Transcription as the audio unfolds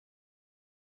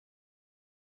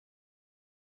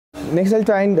Next, I'll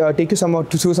try and take you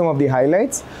through some of the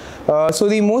highlights. So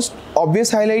the most obvious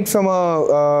highlight from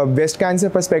a breast cancer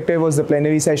perspective was the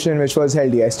plenary session which was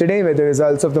held yesterday, where the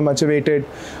results of the much awaited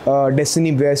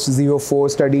DESTINY-Breast04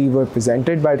 study were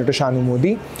presented by Dr. Shanu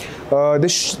Modi.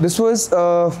 This was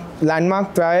a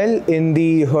landmark trial in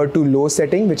the HER2 low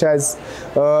setting, which has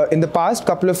in the past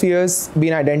couple of years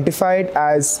been identified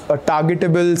as a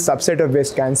targetable subset of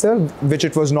breast cancer, which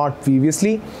it was not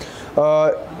previously.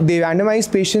 They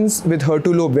randomized patients with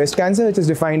HER2 low breast cancer, which is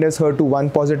defined as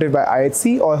HER2-1 positive by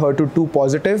IHC or HER2-2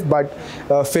 positive but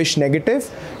FISH negative,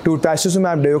 to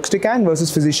Trastuzumab Deruxtecan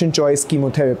versus physician choice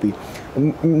chemotherapy.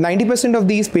 90% of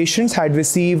these patients had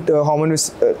received were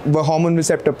hormone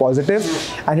receptor positive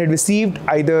and had received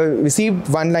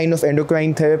one line of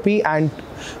endocrine therapy and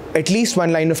at least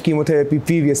one line of chemotherapy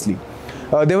previously.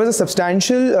 There was a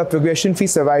substantial progression-free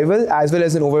survival as well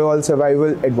as an overall survival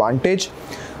advantage,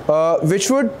 which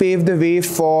would pave the way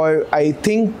for, I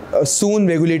think, soon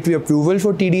regulatory approval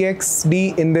for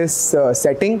TDXD in this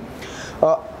setting.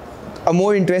 A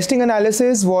more interesting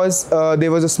analysis was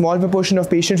there was a small proportion of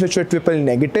patients which were triple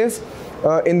negative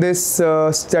in this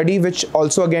study, which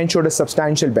also again showed a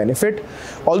substantial benefit.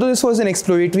 Although this was an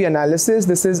exploratory analysis,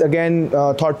 this is again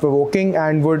thought-provoking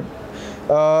and would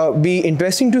be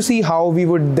interesting to see how we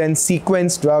would then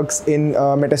sequence drugs in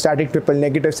metastatic triple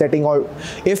negative setting, or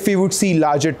if we would see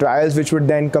larger trials which would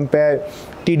then compare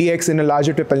TDX in a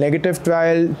larger triple negative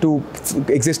trial to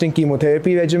existing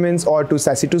chemotherapy regimens or to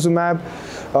sacituzumab.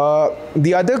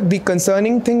 The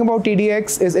concerning thing about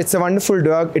TDX is it's a wonderful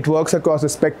drug. It works across the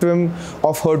spectrum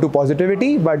of HER2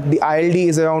 positivity, but the ILD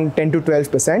is around 10 to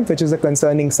 12%, which is a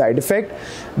concerning side effect.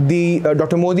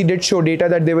 Dr. Modi did show data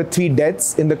that there were 3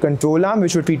 deaths in the control arm,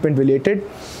 which were treatment related.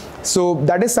 So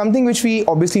that is something which we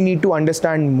obviously need to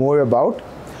understand more about.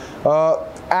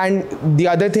 And the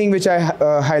other thing which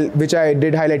I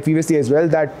did highlight previously as well,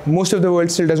 that most of the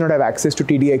world still does not have access to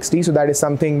TDXD, so that is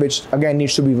something which again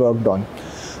needs to be worked on.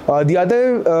 The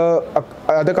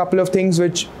other couple of things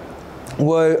which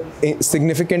were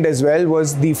significant as well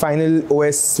was the final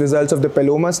OS results of the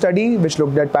PALOMA study, which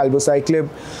looked at Palbociclib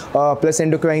plus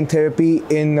endocrine therapy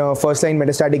in first-line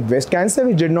metastatic breast cancer,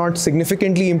 which did not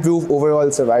significantly improve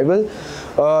overall survival.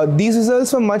 These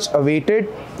results were much awaited,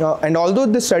 and although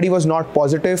the study was not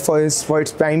positive for its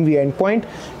primary endpoint,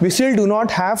 we still do not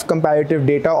have comparative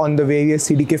data on the various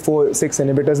CDK4/6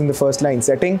 inhibitors in the first-line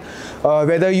setting.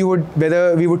 Whether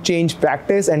we would change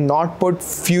practice and not put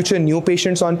future new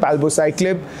patients on Palbociclib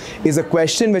is a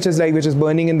question which is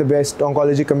burning in the breast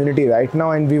oncology community right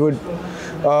now, and we would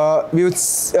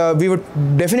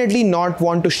definitely not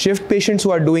want to shift patients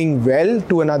who are doing well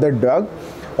to another drug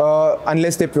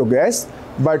unless they progress.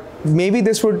 But maybe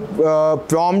this would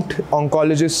prompt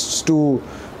oncologists to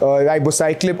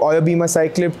ribociclib or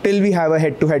abemaciclib till we have a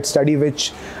head-to-head study,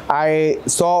 which I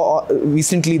saw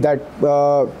recently that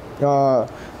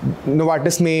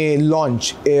Novartis may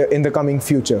launch in the coming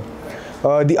future.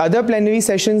 The other plenary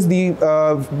sessions,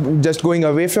 just going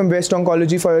away from breast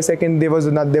oncology for a second, there was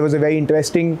a very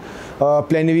interesting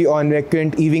plenary on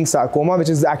recurrent Ewing sarcoma, which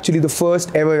is actually the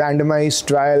first ever randomized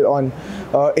trial on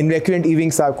in recurrent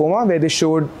Ewing sarcoma, where they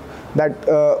showed that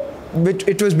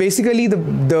it was basically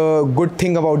the good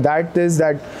thing about that is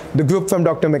that the group from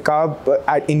Dr. McCabe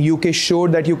in UK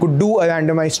showed that you could do a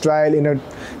randomized trial in a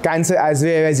cancer as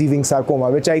rare as Ewing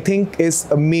sarcoma, which I think is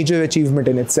a major achievement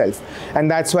in itself, and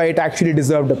that's why it actually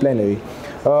deserved a plenary.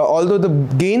 Although the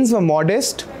gains were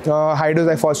modest, high-dose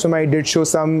ifosfamide did show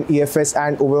some EFS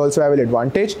and overall survival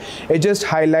advantage. It just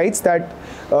highlights that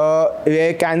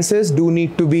rare cancers do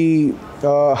need to be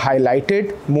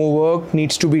highlighted. More work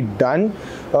needs to be done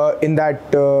in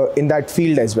that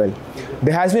field as well.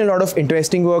 There has been a lot of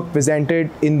interesting work presented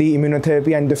in the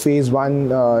immunotherapy and the phase 1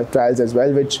 trials as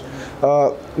well, which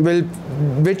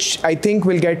I think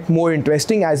will get more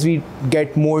interesting as we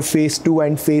get more phase 2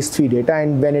 and phase 3 data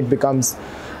and when it becomes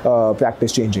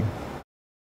practice changing.